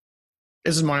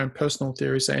 this is my own personal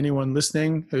theory, so anyone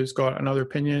listening who's got another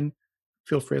opinion,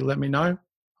 feel free to let me know.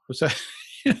 So,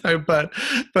 but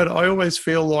I always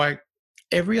feel like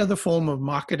every other form of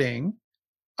marketing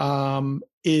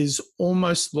is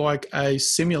almost like a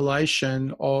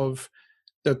simulation of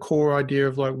the core idea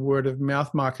of like word of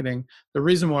mouth marketing. The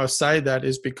reason why I say that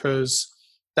is because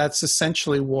that's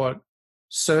essentially what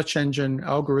search engine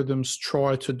algorithms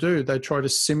try to do. They try to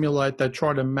simulate, they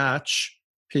try to match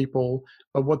people,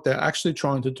 but what they're actually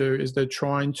trying to do is they're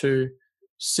trying to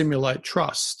simulate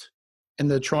trust, and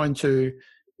they're trying to,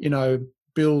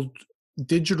 build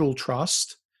digital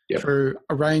trust through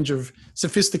a range of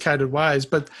sophisticated ways,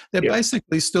 but they're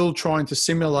basically still trying to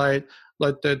simulate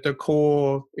like the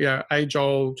core,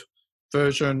 age-old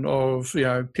version of,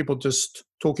 people just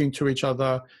talking to each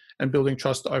other and building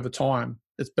trust over time.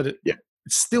 It's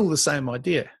still the same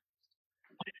idea.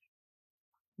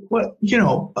 Well,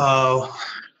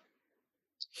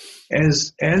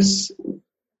 as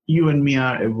you and me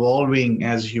are evolving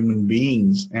as human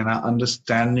beings, and our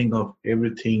understanding of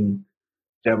everything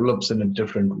develops in a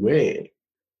different way,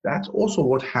 that's also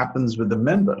what happens with the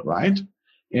member, right?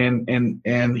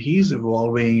 And he's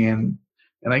evolving, and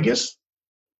I guess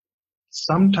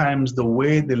sometimes the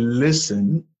way they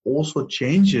listen also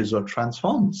changes or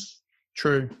transforms.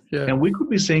 True. Yeah. And we could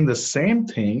be saying the same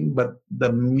thing, but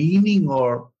the meaning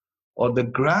or the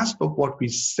grasp of what we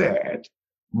said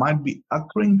might be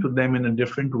occurring to them in a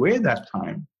different way that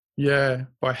time. Yeah,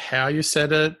 by how you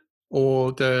said it,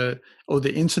 or the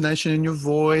intonation in your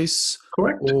voice,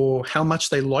 correct, or how much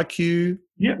they like you,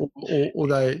 or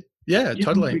they,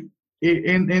 totally.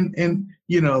 And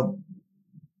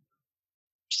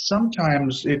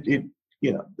sometimes it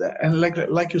and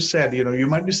like you said, you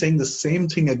might be saying the same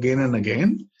thing again and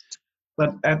again,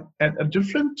 but at a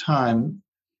different time,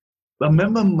 the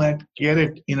member might get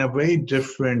it in a very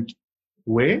different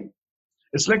way.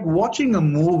 It's like watching a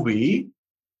movie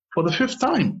for the fifth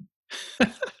time.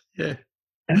 Yeah.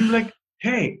 And you're like,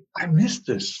 hey, I missed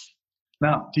this.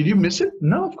 Now, did you miss it?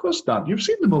 No, of course not. You've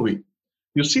seen the movie.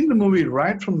 You've seen the movie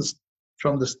right from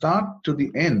the start to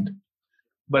the end.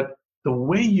 But the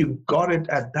way you got it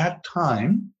at that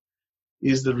time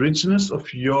is the richness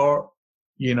of your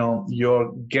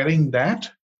getting that.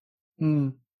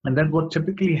 Mm. And that's what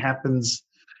typically happens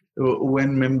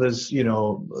when members,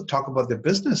 talk about their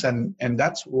business. And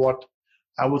that's what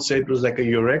I would say, it was like a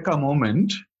eureka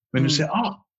moment when you say,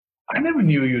 oh, I never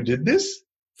knew you did this.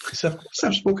 So of course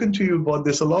I've spoken to you about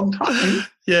this a long time.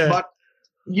 Yeah. But,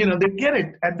 they get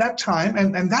it at that time.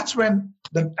 And that's when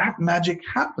that magic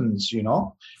happens,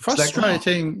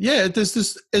 Frustrating. Like, yeah, there's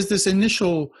this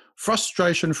initial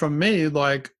frustration from me,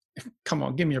 like, come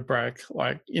on, give me a break.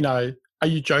 Like, are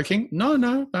you joking? No,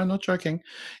 not joking.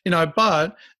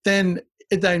 But then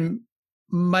it then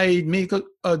made me,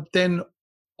 then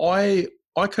I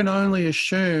can only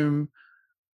assume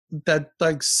that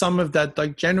like some of that,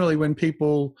 like generally when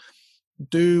people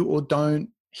do or don't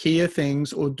hear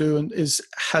things or do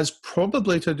has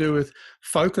probably to do with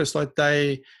focus. Like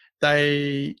they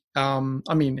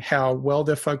how well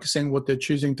they're focusing, what they're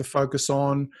choosing to focus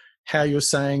on, how you're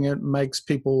saying it makes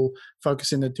people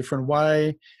focus in a different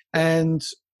way. And,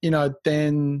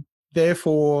 then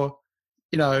therefore,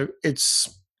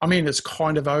 it's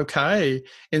kind of okay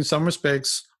in some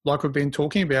respects, like we've been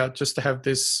talking about, just to have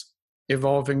this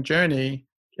evolving journey,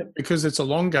 because it's a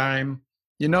long game.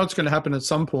 It's going to happen at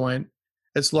some point.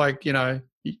 It's like, you're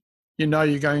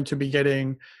going to be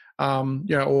getting,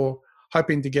 or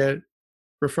hoping to get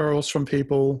referrals from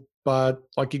people, but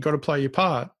like you got to play your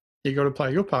part. You got to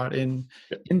play your part in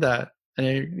that.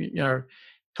 And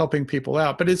helping people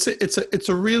out. But it's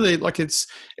a really, like, it's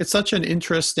such an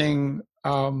interesting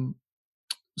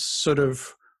sort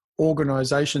of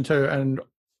organization too. And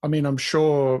I mean, I'm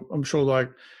sure like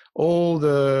all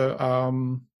the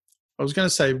I was going to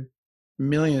say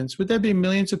millions. Would there be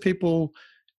millions of people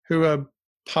who are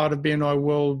part of BNI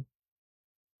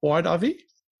worldwide, Avi?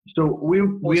 So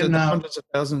we're now hundreds of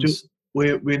thousands.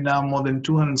 We're now more than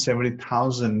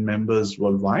 270,000 members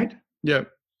worldwide. Yeah,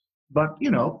 but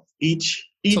each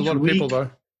it's a lot week, of people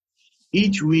though.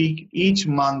 Each week, each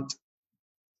month,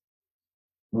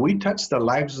 we touch the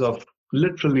lives of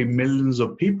literally millions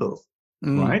of people,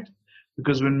 right?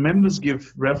 Because when members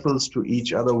give referrals to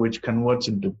each other, which converts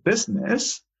into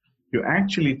business, you're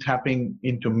actually tapping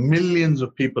into millions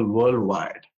of people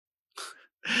worldwide.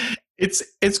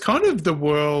 It's kind of the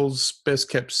world's best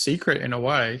kept secret in a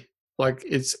way. Like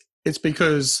it's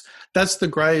because that's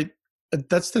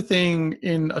the thing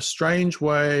in a strange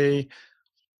way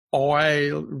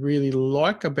I really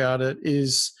like about it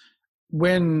is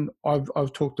when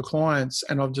I've talked to clients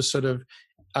and I've just sort of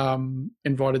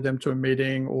invited them to a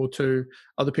meeting or to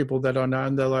other people that I know,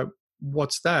 and they're like,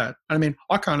 what's that? I mean,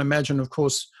 I can't imagine, of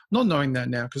course, not knowing that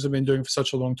now because I've been doing it for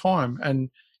such a long time. And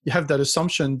you have that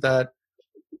assumption that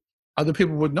other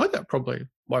people would know that probably.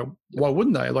 Like, why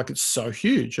wouldn't they? Like, it's so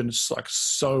huge and it's like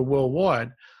so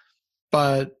worldwide.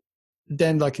 But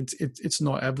then, like, it's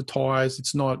not advertised.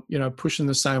 It's not, pushed in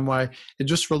the same way. It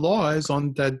just relies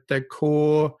on that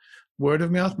core word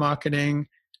of mouth marketing.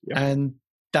 Yep. And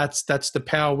that's the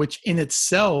power, which in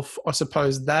itself, I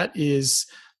suppose that is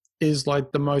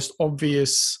like the most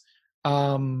obvious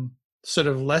sort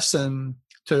of lesson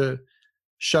to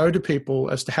show to people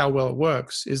as to how well it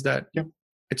works is that yep.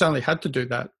 It's only had to do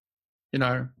that,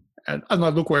 and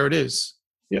look where it is.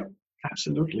 Yeah,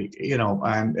 absolutely.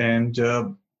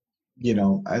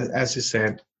 As you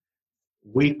said,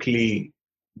 weekly,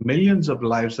 millions of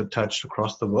lives are touched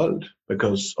across the world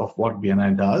because of what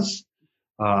BNI does.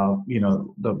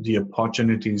 The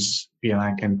opportunities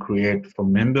BNI can create for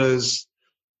members,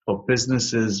 for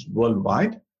businesses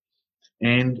worldwide,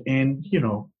 and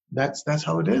that's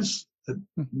how it is.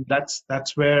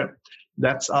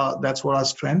 That's what our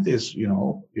strength is.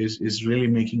 Is really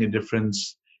making a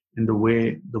difference in the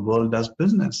way the world does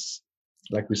business.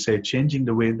 Like we say, changing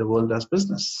the way the world does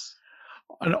business.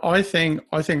 And I think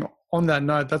on that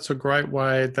note, that's a great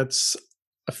way. That's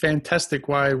a fantastic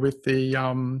way with the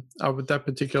with that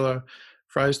particular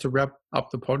phrase to wrap up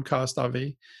the podcast,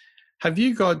 Avi. Have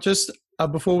you got just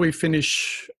before we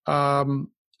finish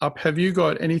up? Have you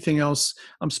got anything else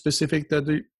specific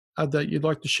that you'd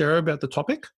like to share about the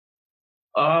topic?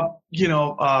 I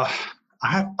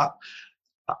have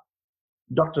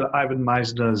Dr. Ivan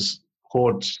Misner's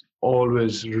quotes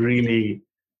always really,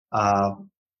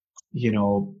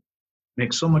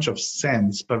 make so much of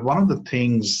sense. But one of the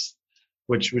things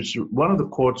one of the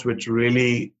quotes which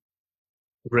really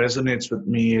resonates with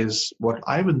me is what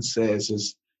Ivan says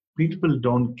is people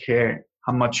don't care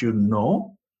how much you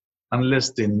know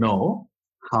unless they know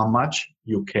how much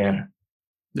you care.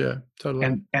 Yeah,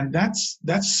 totally. And that's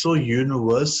so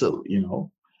universal,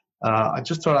 I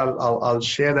just thought I'll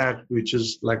share that, which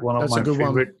is like one of my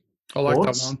favorite I like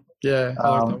quotes. that one. Yeah, I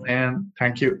like that one. And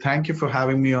thank you for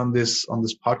having me on this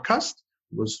podcast.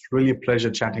 It was really a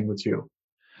pleasure chatting with you.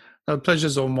 The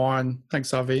pleasure's all mine.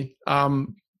 Thanks, Avi.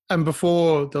 And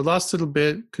before the last little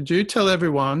bit, could you tell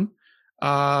everyone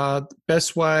the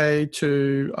best way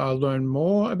to learn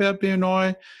more about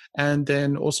BNI and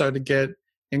then also to get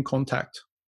in contact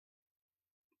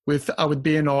with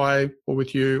BNI or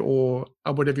with you or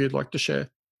whatever you'd like to share?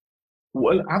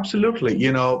 Well, absolutely.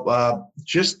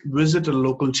 Just visit a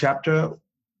local chapter.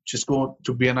 Just go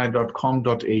to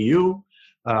bni.com.au,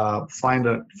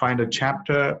 find a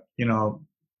chapter.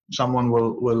 Someone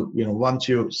will once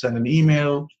you send an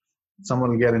email, someone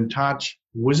will get in touch.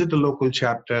 Visit the local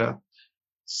chapter,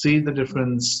 see the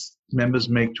difference members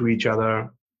make to each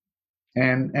other,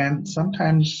 and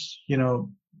sometimes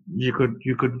you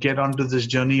could get onto this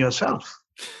journey yourself.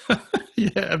 Yeah,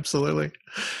 absolutely.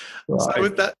 Right. So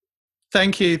with that,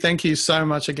 thank you so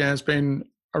much again. It's been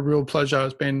a real pleasure.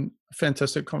 It's been a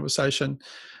fantastic conversation.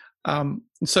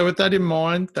 So with that in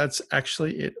mind, that's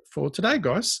actually it for today,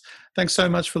 guys. Thanks so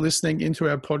much for listening into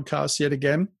our podcast yet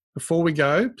again. Before we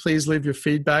go, please leave your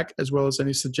feedback as well as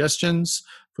any suggestions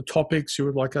for topics you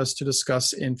would like us to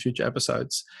discuss in future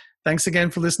episodes. Thanks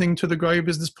again for listening to the Grow Your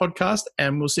Business podcast,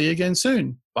 and we'll see you again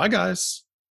soon. Bye, guys.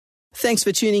 Thanks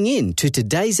for tuning in to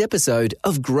today's episode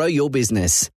of Grow Your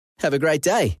Business. Have a great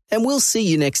day, and we'll see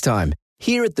you next time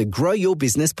here at the Grow Your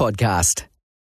Business podcast.